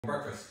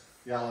Breakfast.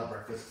 Yeah, I'll have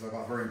breakfast because I've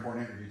got a very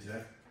important interview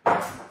today.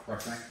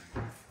 Breakfast.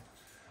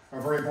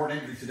 A very important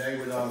interview today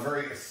with a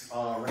very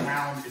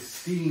renowned,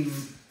 esteemed,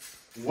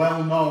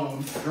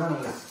 well-known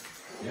journalist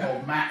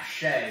called Matt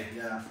Shea.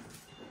 Yeah.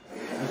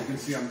 As you can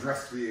see, I'm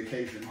dressed for the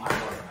occasion. I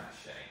love Matt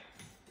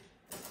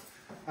Shea.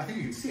 I think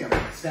you can see him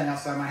standing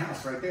outside my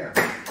house right there.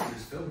 With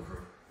his film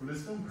crew. With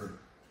his film crew.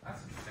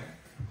 That's interesting.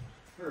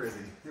 Where is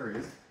he? There he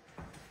is.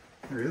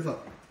 There he is.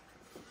 Up.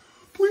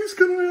 Please,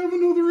 can I have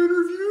another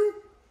interview?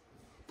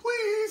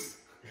 Please.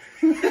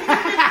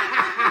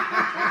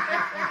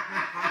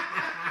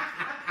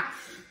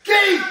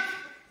 Geek!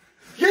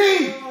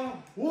 Geek!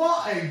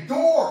 What a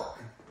dork!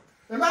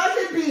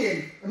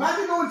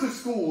 Imagine going to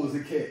school as a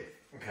kid.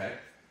 Okay.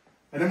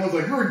 And everyone's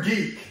like, you're a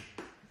geek.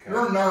 Okay.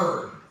 You're a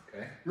nerd.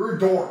 Okay. You're a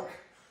dork.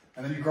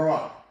 And then you grow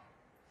up.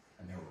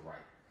 And they were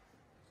right.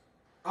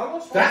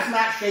 That's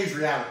Matt Shea's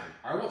reality.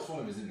 I watched one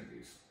of his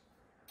interviews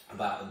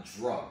about a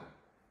drug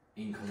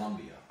in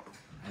Colombia.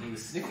 And he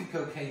was sniffing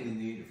cocaine in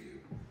the interview,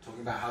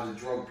 talking about how the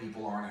drug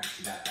people aren't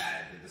actually that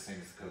bad. They're the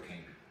same as the cocaine